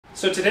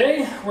So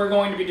today we're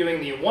going to be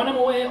doing the 1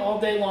 MOA all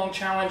day long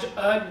challenge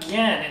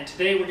again, and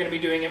today we're going to be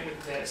doing it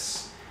with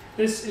this.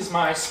 This is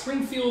my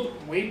Springfield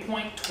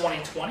Waypoint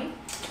 2020.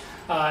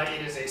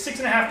 It is a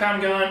 6.5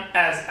 pound gun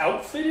as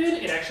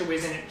outfitted. It actually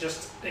weighs in at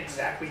just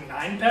exactly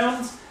 9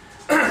 pounds,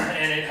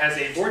 and it has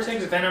a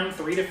Vortex Venom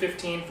 3 to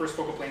 15 first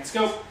focal plane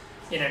scope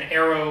in an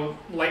Aero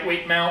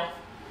lightweight mount,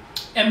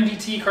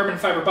 MDT carbon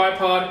fiber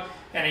bipod,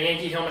 and a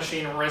Yankee Hill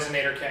Machine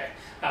Resonator K.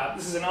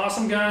 This is an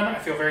awesome gun. I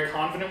feel very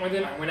confident with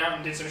it. I went out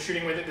and did some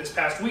shooting with it this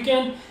past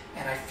weekend,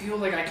 and I feel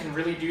like I can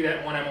really do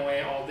that 1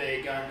 MOA all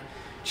day gun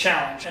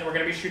challenge. And we're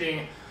going to be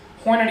shooting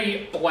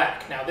Hornady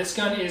Black. Now this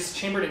gun is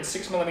chambered in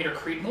 6mm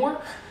Creedmoor,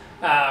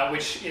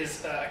 which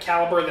is a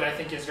caliber that I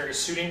think is very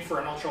suiting for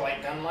an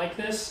ultralight gun like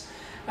this.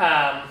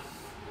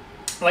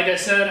 Like I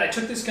said, I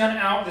took this gun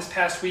out this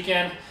past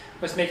weekend,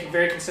 was making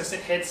very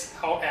consistent hits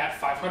out at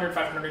 500,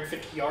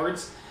 550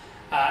 yards.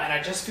 And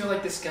I just feel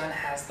like this gun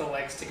has the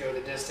legs to go the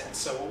distance.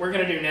 So what we're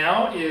going to do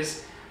now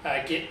is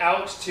get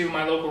out to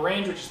my local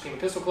range, which is Pima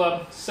Pistol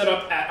Club, set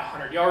up at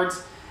 100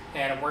 yards,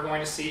 and we're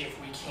going to see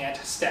if we can't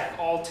stack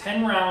all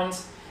 10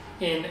 rounds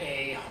in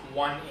a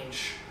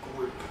 1-inch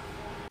group.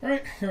 All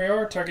right, here we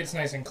are. Target's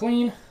nice and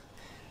clean.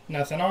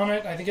 Nothing on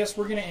it. I guess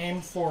we're going to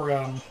aim for,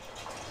 I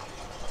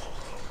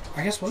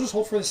guess we'll just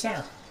hold for the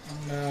center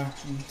and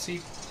see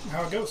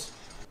how it goes.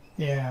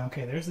 Yeah,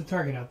 okay, there's the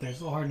target out there.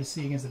 It's a little hard to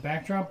see against the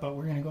backdrop, but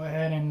we're going to go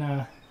ahead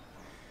and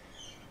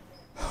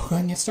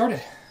get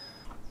started.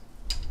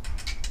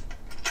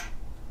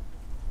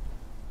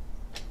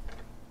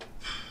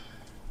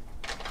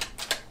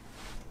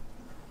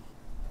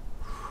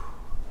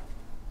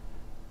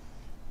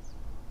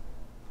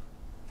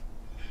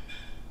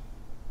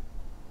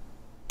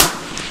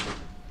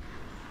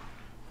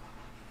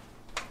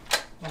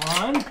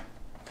 One.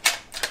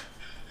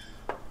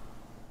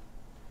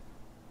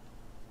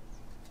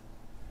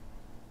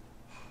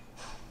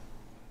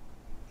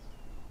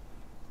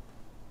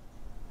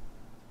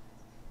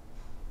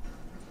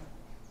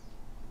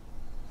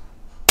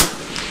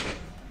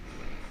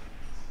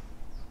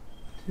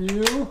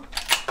 Two.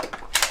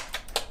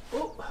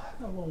 Oh,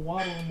 got a little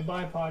waddle in the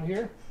bipod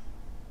here.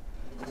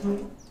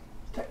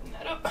 Tighten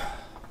that up.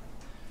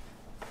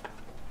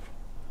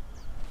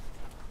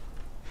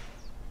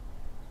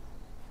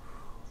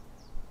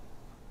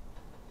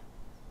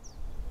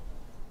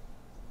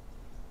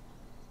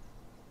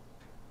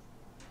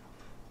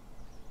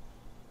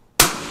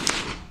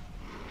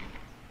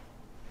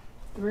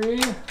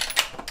 Three.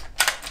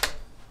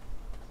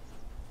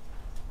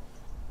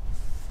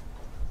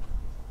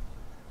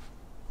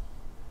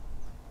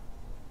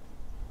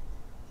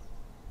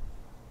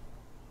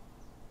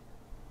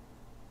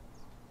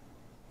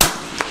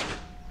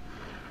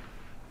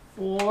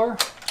 4.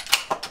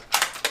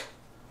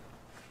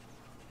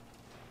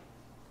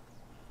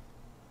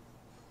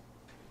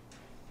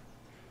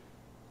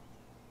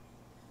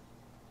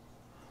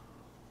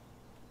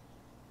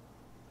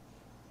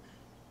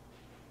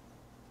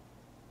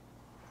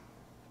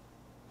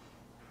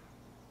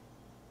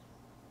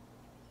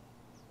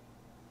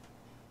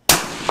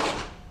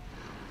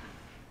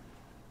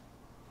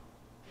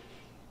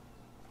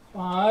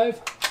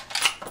 5.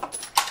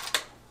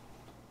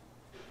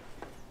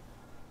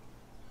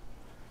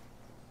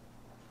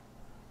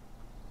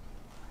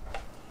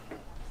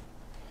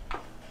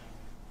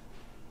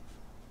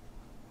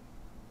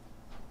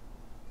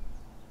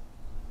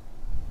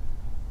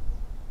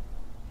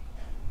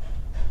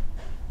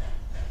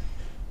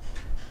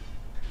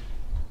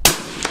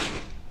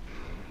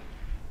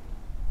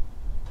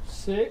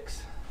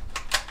 6.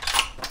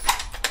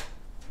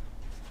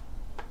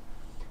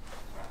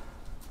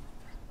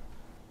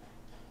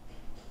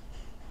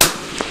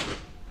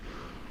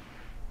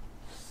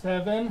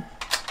 7.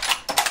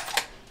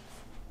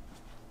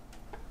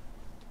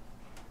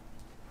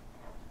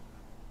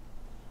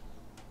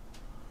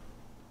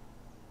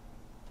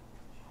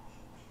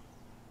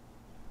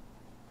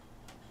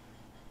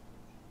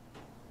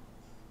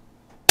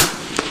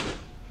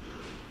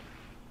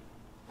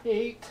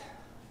 8.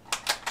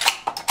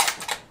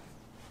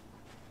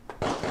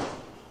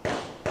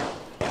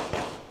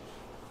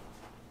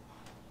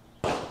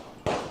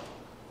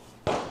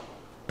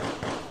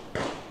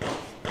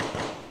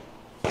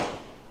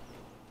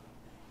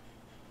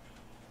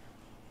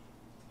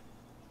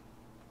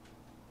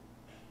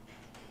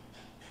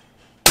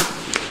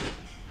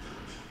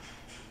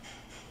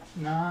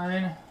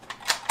 9.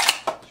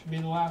 Should be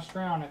the last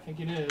round, I think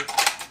it is.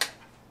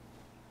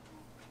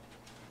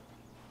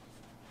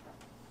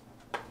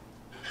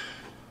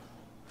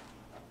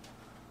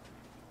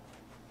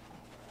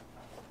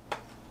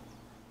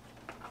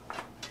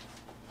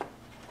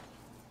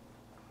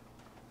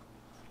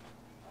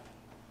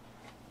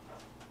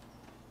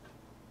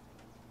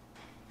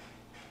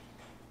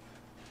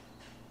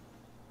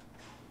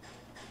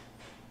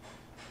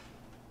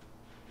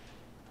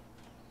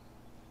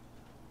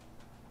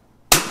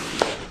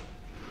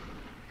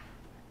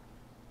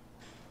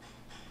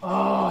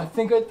 Oh, I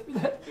think I threw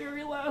that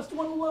very last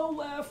one low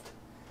left.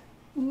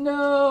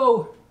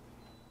 No.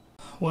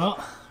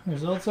 Well,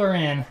 results are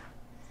in.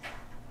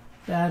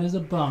 That is a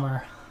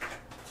bummer.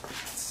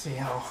 Let's see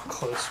how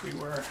close we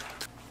were.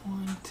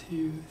 1,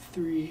 2,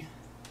 3,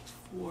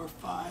 4,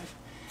 5.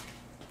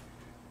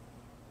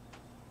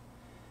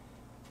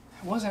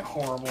 It wasn't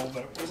horrible,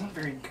 but it wasn't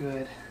very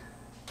good.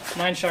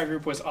 9-shot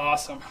group was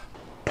awesome.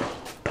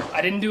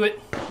 I didn't do it.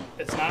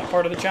 It's not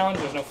part of the challenge.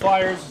 There's no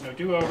flyers, there's no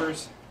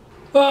do-overs.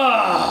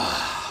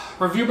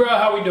 Review bro,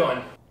 how we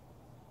doing?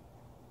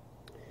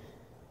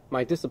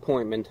 My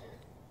disappointment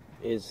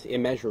is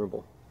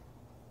immeasurable.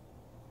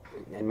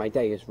 And my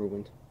day is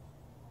ruined.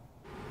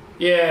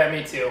 Yeah,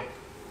 me too.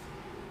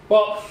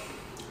 Well,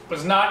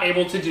 was not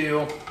able to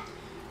do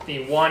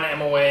the 1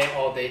 MOA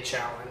all-day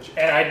challenge.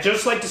 And I'd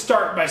just like to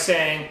start by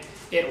saying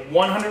it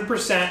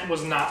 100%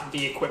 was not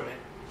the equipment.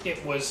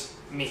 It was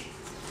me.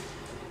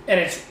 And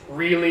it's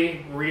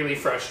really, really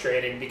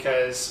frustrating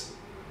because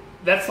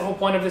that's the whole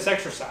point of this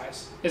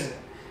exercise, isn't it?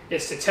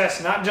 It's to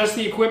test not just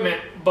the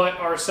equipment, but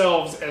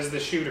ourselves as the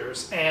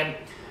shooters. And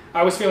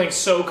I was feeling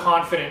so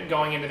confident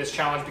going into this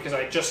challenge because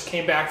I just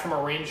came back from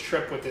a range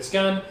trip with this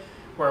gun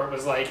where it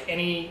was like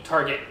any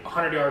target,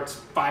 100 yards,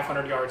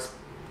 500 yards,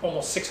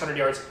 almost 600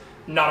 yards,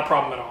 not a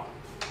problem at all.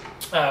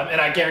 And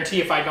I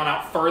guarantee if I'd gone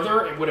out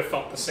further, it would have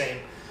felt the same.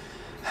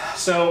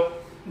 So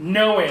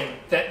knowing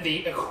that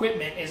the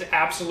equipment is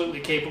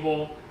absolutely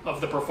capable of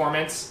the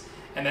performance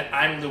and that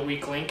I'm the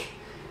weak link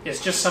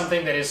is just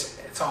something that it's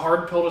a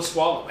hard pill to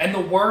swallow. And the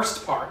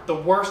worst part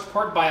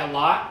by a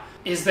lot,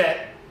 is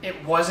that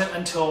it wasn't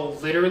until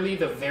literally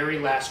the very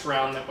last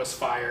round that was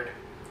fired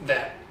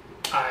that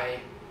I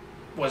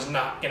was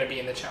not going to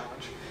be in the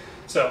challenge.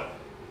 So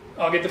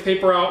I'll get the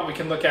paper out, we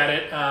can look at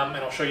it, and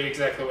I'll show you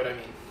exactly what I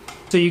mean.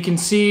 So you can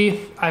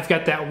see I've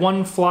got that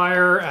one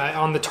flyer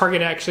on the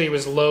target. Actually it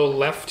was low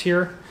left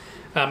here.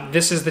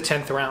 This is the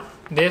 10th round.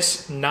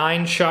 This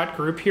 9-shot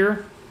group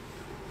here,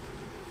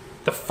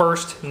 the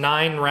first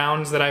 9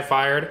 rounds that I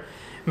fired,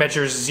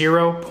 measures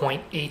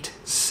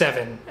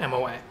 0.87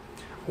 MOA.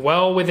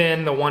 Well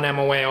within the 1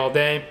 MOA all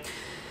day.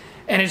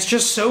 And it's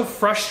just so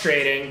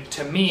frustrating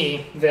to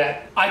me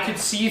that I could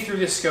see through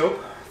the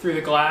scope, through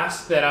the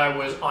glass, that I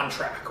was on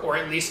track, or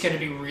at least going to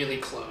be really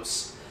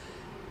close.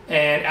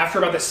 And after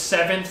about the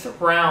 7th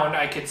round,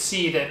 I could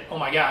see that, oh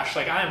my gosh,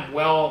 like I'm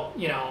well,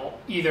 you know,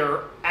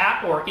 either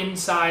at or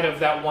inside of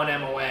that 1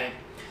 MOA.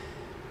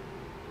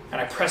 And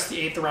I pressed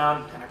the 8th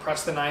round, and I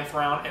pressed the 9th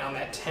round, and on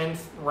that 10th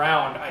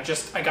round, I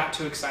got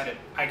too excited.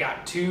 I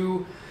got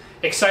too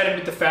excited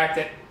with the fact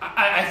that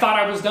I thought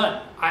I was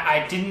done.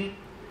 I didn't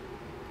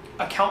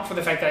account for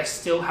the fact that I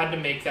still had to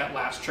make that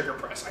last trigger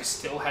press. I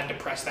still had to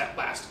press that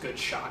last good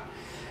shot,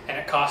 and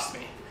it cost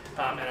me.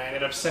 And I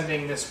ended up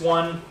sending this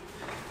one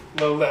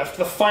low left.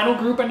 The final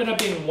group ended up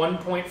being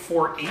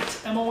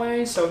 1.48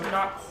 MOA, so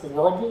not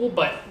horrible,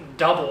 but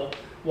double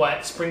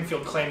what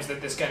Springfield claims that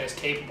this gun is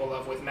capable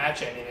of with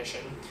match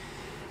ammunition.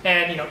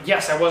 And, you know,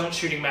 yes, I wasn't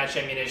shooting match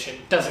ammunition.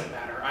 Doesn't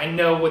matter. I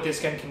know what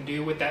this gun can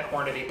do with that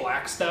Hornady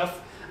black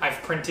stuff. I've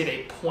printed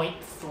a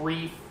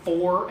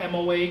 .34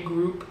 MOA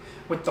group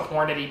with the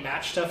Hornady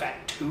match stuff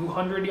at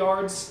 200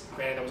 yards.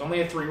 Granted, that was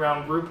only a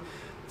 3-round group.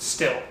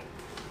 Still.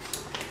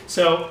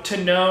 So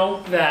to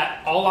know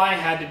that all I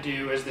had to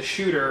do as the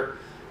shooter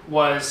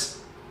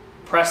was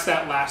press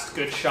that last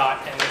good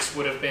shot and this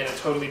would have been a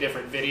totally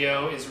different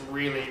video is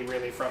really,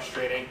 really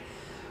frustrating.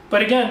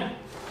 But again,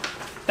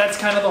 that's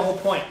kind of the whole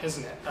point,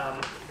 isn't it?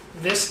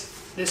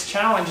 This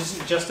challenge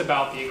isn't just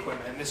about the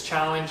equipment. This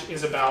challenge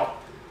is about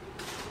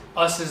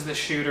us as the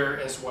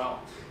shooter as well.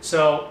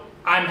 So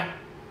I'm,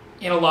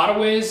 in a lot of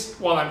ways,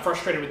 while I'm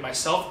frustrated with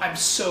myself, I'm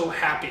so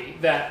happy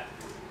that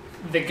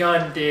the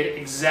gun did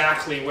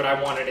exactly what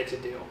I wanted it to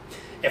do.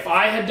 If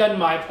I had done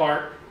my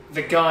part,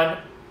 the gun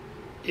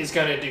is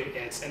going to do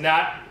its. And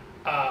that,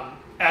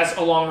 as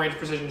a long-range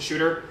precision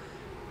shooter,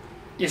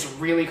 is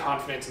really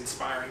confidence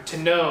inspiring to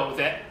know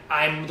that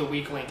I'm the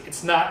weak link.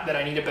 It's not that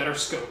I need a better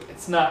scope.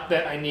 It's not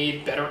that I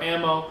need better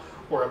ammo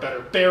or a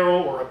better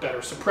barrel or a better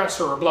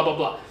suppressor or blah, blah,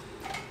 blah.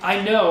 I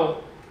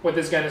know what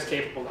this gun is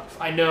capable of.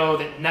 I know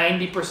that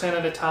 90%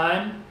 of the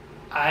time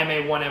I'm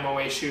a 1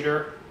 MOA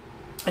shooter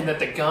and that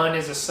the gun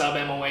is a sub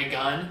MOA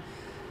gun.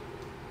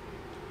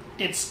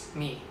 It's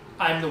me.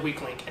 I'm the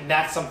weak link, and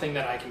that's something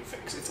that I can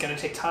fix. It's going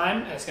to take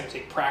time, and it's going to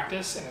take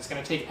practice, and it's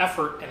going to take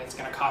effort, and it's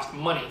going to cost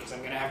money because I'm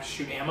going to have to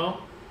shoot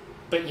ammo.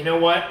 But you know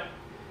what?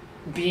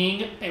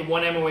 Being a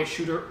 1 MOA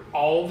shooter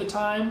all the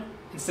time,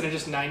 instead of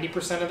just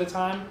 90% of the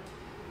time,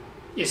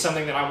 is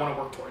something that I want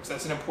to work towards.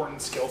 That's an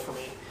important skill for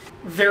me.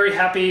 Very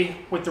happy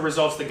with the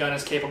results the gun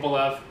is capable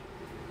of.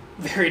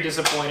 Very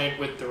disappointed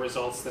with the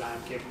results that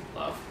I'm capable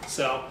of.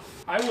 So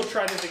I will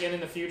try this again in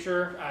the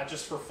future,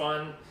 just for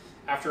fun,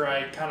 after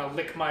I kind of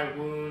lick my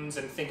wounds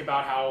and think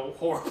about how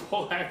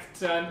horrible I've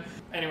done.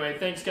 Anyway,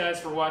 thanks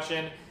guys for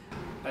watching.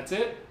 That's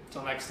it.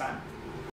 Until next time.